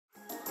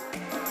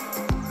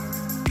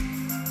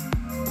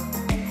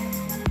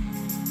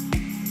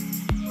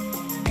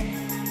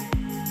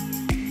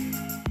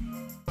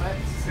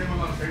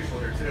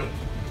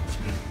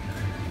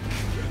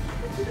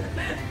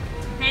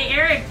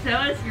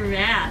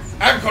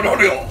mask.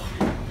 Enclosure.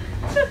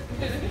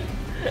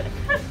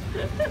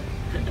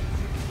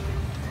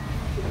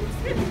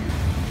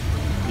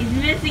 He's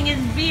missing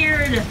his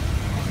beard.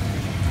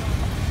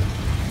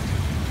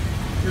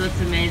 He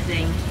looks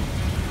amazing.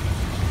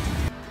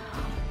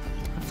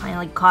 I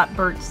finally caught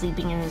Bert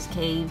sleeping in his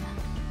cave.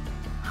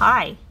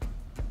 Hi.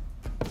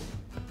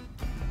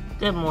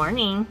 Good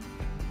morning.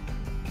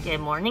 Good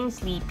morning,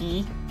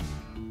 Sleepy.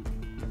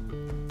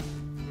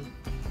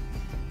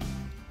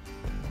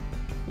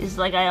 He's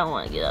like, I don't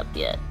want to get up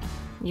yet.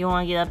 You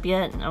want to get up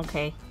yet?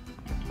 Okay.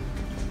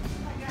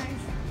 Hi,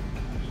 guys.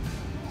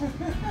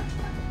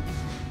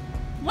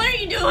 What are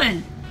you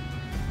doing?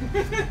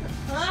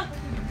 Huh?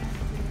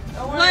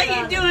 Don't worry What are you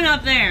about it. doing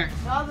up there?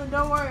 Nothing,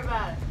 don't worry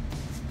about it.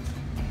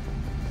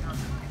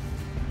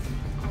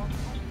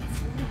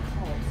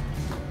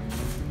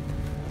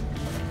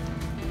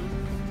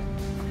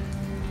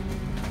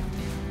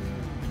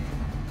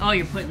 Oh,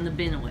 you're putting the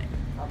bin away.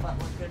 My butt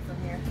look good from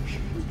here.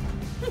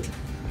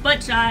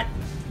 Butt shot.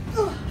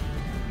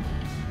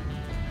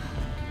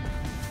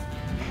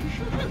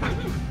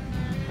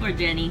 Poor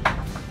Jenny.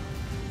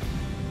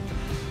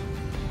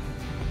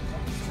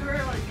 It's too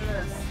early for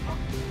this. How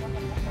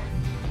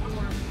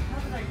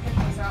did I get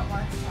this out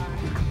last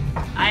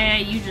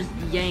time? You just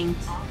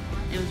yanked.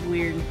 It was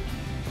weird.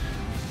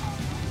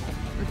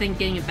 I think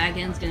getting it back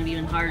in is gonna be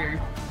even harder.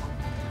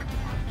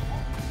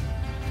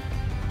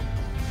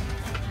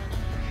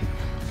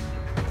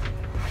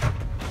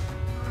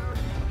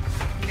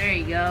 There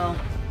you go.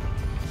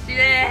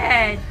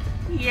 Good!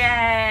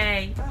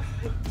 Yay!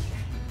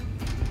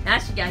 Now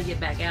she gotta get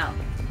back out.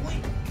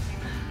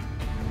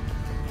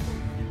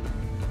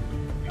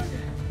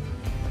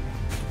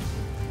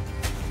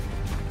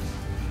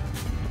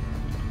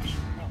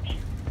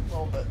 A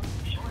little bit.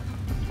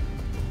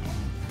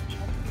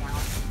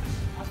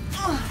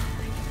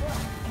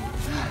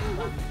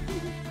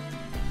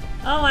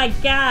 Oh my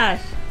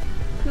gosh!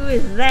 Who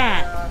is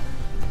that?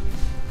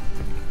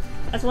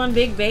 That's one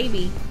big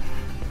baby.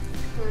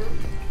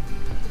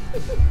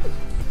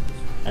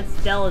 That's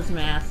Stella's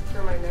mask.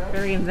 For my nose?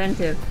 Very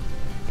inventive.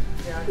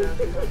 Yeah, I know.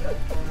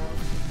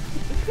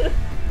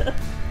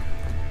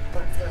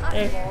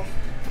 There.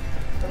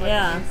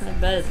 Yeah, I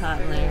bet it's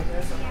hot in there.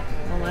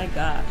 Oh my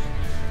gosh.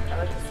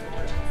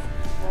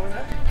 What was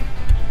that?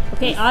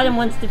 Okay, Autumn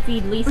wants to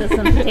feed Lisa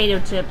some potato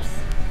chips.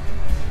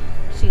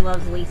 She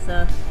loves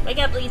Lisa. Wake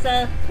up,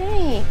 Lisa!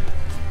 Hey.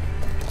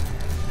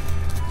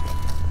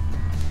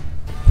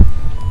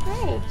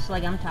 Hey. She's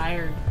like, I'm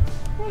tired.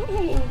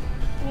 Hey.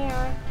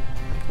 Yeah.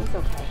 It's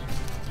okay.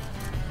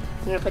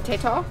 You want a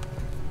potato?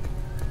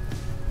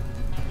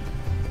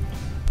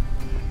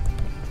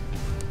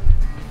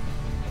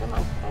 Come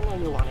on. I know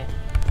you want it.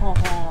 Oh,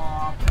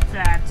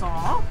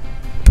 potato.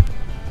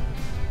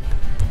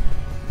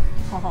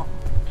 Oh.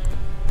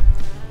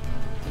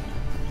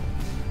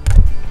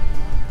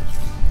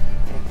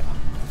 There you go.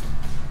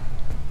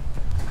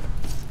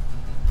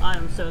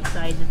 I'm so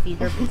excited to feed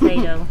her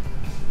potato.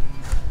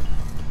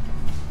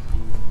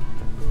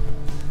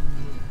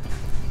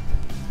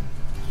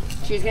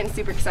 She was getting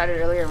super excited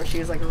earlier when she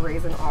was like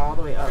raising all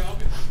the way up.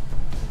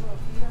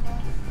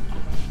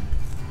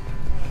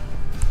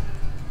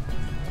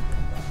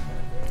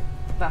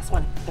 Last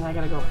one, and I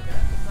gotta go.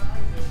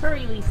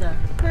 Hurry, Lisa.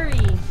 Hurry.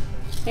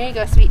 There you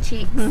go, sweet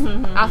cheeks.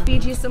 I'll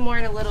feed you some more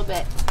in a little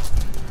bit.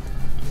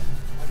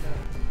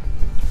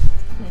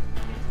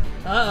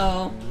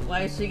 Uh-oh.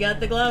 Why has she got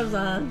the gloves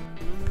on?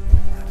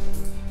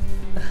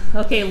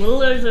 Okay, little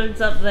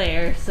lizard's up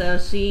there, so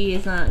she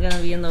is not gonna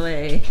be in the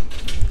way.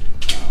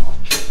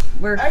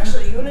 We're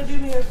Actually, you wanna do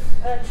me a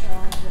I'm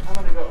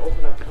gonna go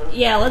open up the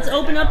yeah, let's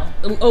open up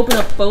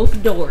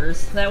both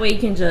doors. That way you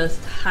can just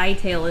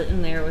hightail it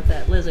in there with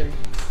that lizard.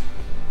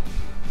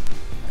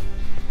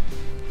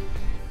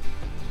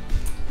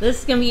 This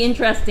is gonna be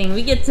interesting.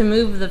 We get to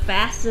move the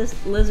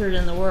fastest lizard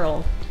in the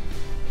world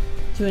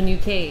to a new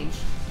cage.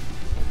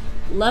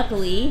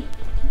 Luckily,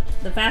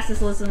 the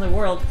fastest lizard in the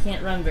world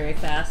can't run very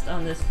fast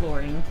on this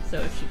flooring, so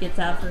if she gets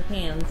out of her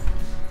hands,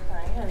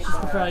 she's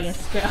probably gonna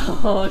scratch.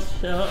 Oh,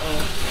 uh-oh.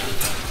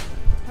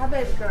 Hi,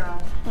 baby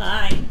girl.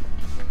 Hi.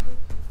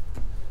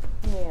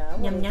 Yeah.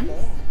 what Yum is yum.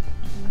 that?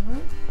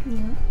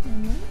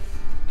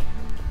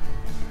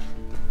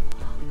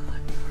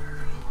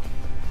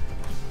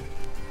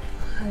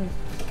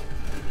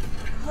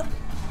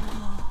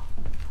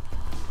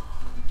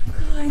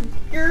 Good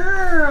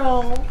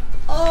girl.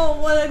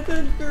 Oh, what a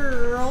good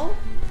girl.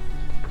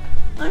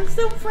 I'm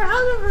so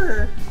proud of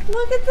her.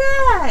 Look at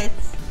that.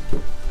 A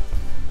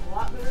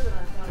lot better than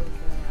I thought it was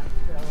gonna have to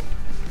go.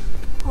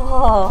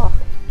 Oh.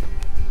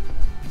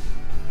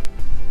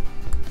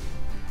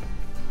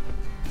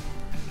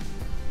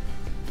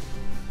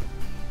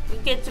 You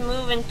get to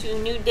move into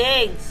new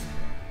digs.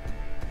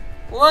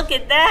 Look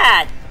at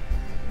that.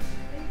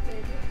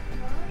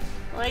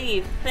 What do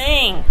you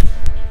think?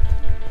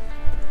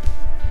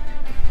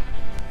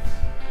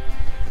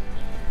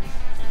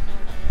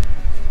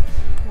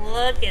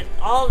 Look at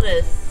all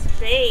this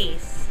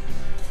space.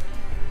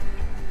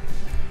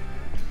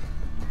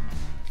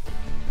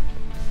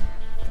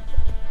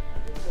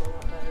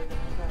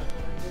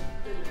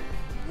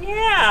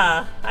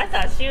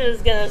 she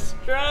was gonna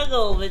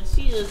struggle, but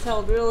she just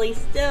held really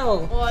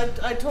still. Well,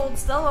 I told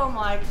Stella, I'm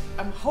like,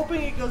 I'm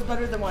hoping it goes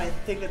better than what I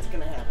think it's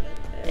gonna happen.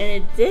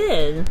 And it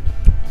did.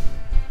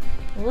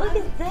 Look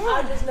at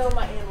that. I just know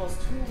my animals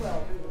too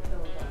well to feel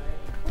about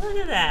it. Look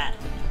at that.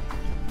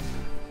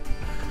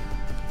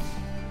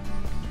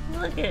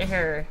 Look at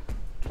her.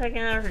 Checking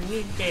out her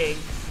new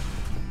digs.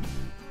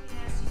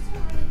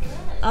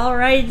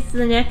 Alright, it's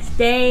the next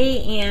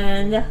day,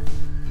 and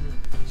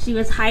she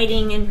was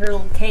hiding in her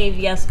little cave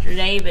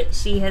yesterday, but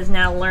she has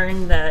now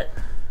learned that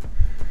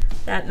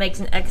that makes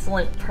an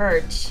excellent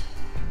perch.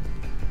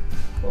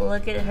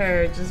 Look at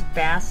her just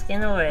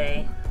basking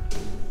away.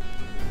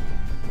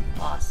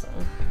 Awesome.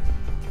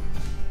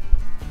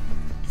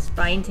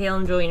 Spiny Tail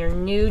enjoying her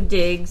new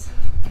digs.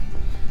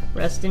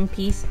 Rest in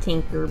peace,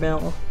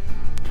 Tinkerbell.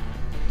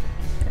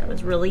 That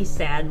was really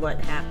sad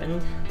what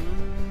happened.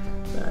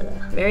 But,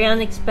 very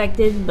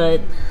unexpected,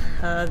 but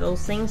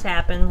those things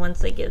happen once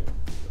they get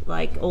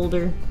like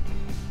older.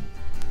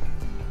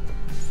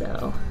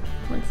 So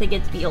once they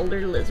get to be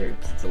older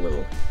lizards, it's a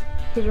little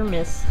hit or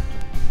miss.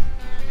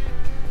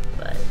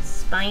 But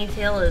Spiny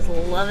Tail is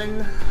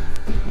loving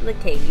the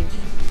cage.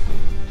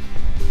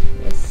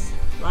 Yes,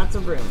 lots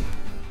of room.